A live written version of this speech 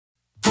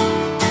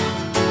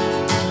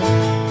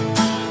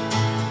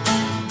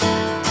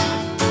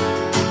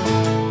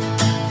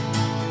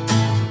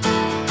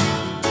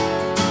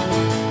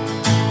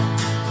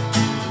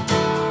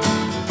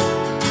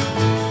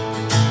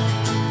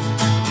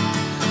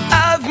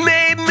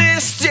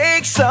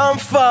I'm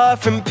far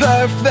from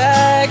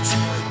perfect,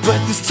 but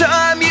this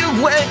time you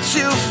went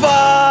too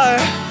far,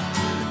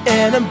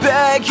 and I'm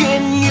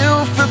begging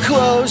you for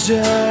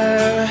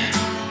closure.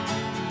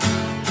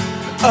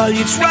 Oh,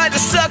 you tried to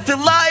suck the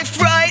life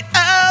right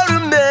out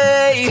of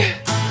me.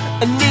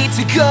 I need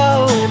to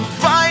go and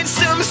find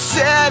some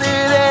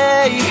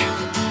sanity.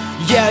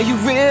 Yeah, you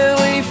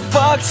really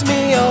fucked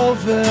me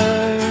over.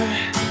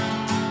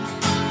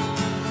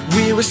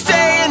 We were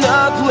staying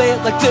up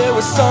late like there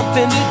was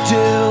something to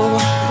do,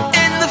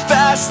 in the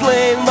fast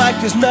lane like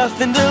there's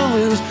nothing to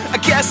lose. I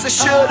guess I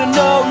should've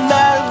known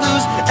I'd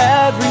lose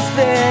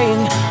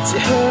everything to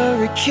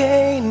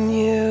hurricane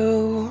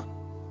you.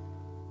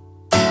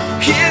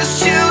 Here's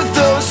to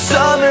those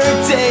summer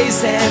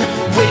days and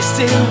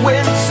wasted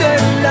winter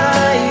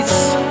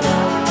nights.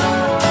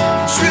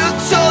 Truth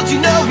told, you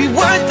know we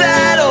weren't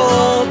that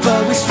old,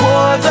 but we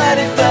swore that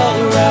it felt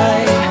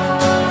right.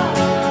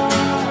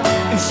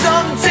 And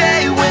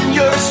someday when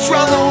you're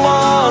strung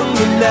along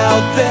and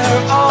out there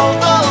all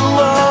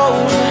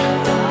alone,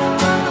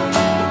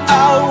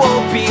 I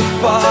won't be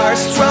far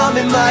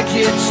strumming my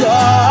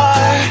guitar,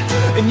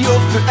 and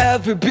you'll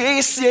forever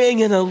be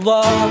singing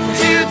along.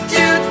 Do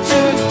do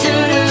do do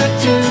do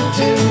do do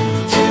do do.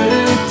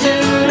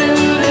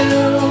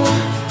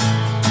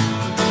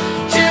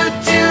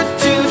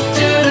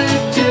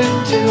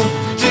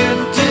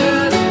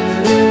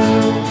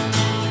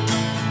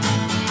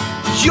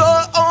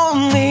 You're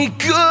only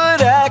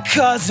good at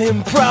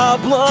causing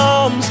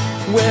problems,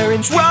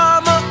 wearing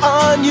drama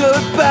on your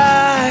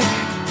back.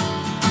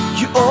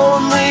 You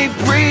only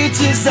breed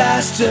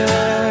disaster.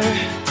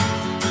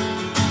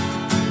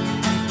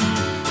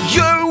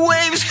 Your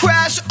waves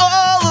crash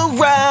all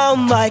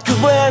around like a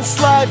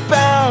landslide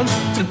bound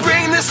to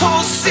bring this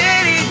whole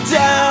city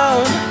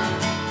down.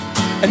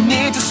 I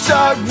need to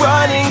start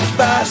running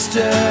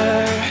faster.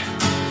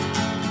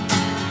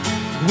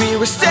 We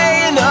were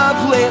staying up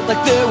late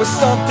like there was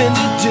something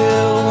to do,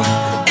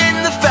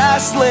 in the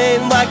fast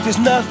lane like there's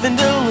nothing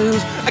to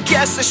lose. I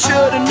guess I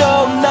should've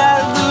known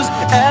I'd lose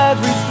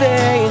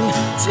everything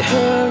to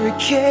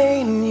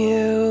hurricane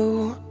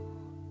you.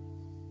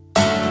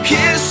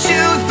 Here's to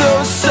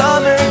those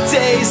summer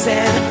days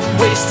and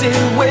wasted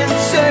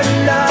winter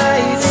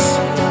nights.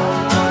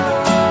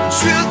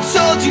 Truth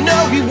told, you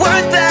know we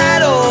weren't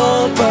that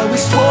old, but we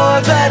swore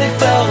that it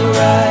felt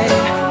right.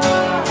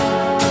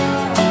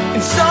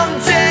 And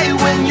someday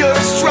when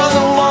you're strung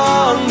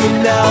along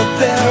and out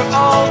there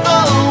all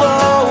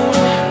alone,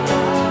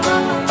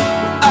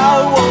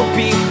 I won't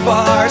be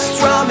far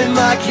strumming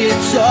my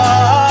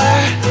guitar,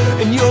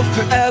 and you'll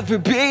forever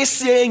be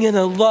singing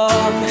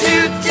along.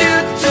 Do do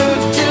do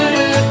do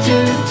do do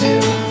do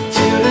do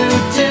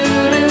do do.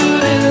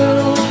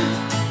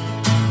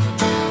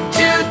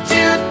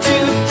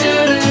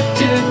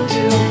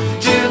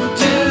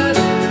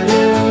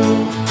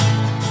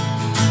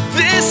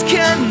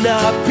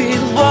 Cannot be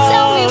long.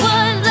 Tell me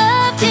what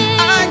love is.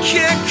 I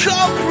can't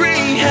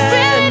comprehend.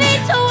 Really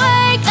need to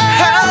wake up.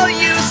 How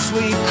you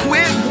sleep,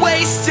 quit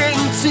wasting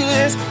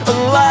tears on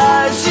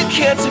lies you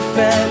can't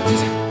defend.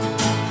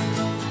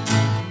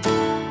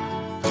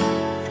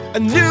 I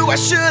knew I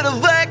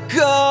should've let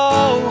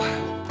go.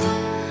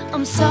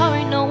 I'm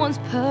sorry, no one's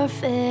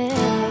perfect.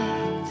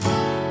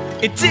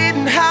 It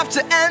didn't have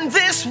to end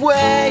this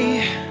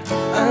way.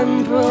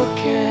 I'm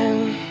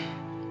broken.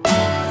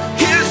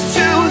 Here's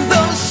to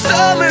those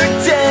summer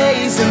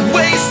days and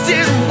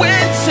wasted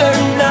winter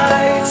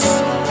nights.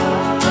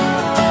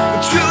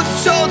 The truth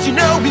told, you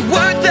know we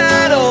weren't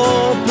that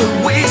old, but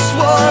we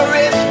swore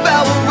it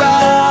felt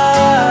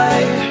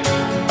right.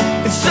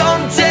 And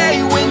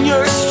someday when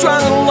you're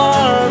strung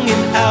along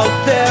and out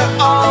there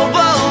all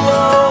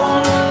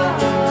alone,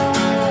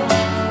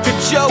 the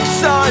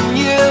joke's on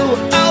you,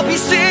 I'll be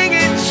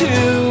singing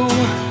too.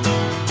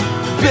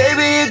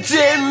 Baby, you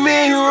did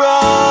me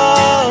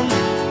wrong.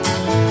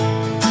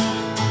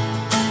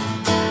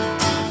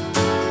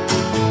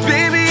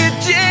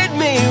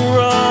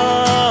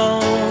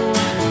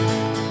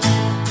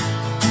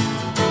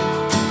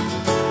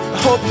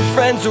 Hope your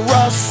friends are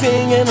all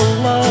singing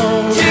along.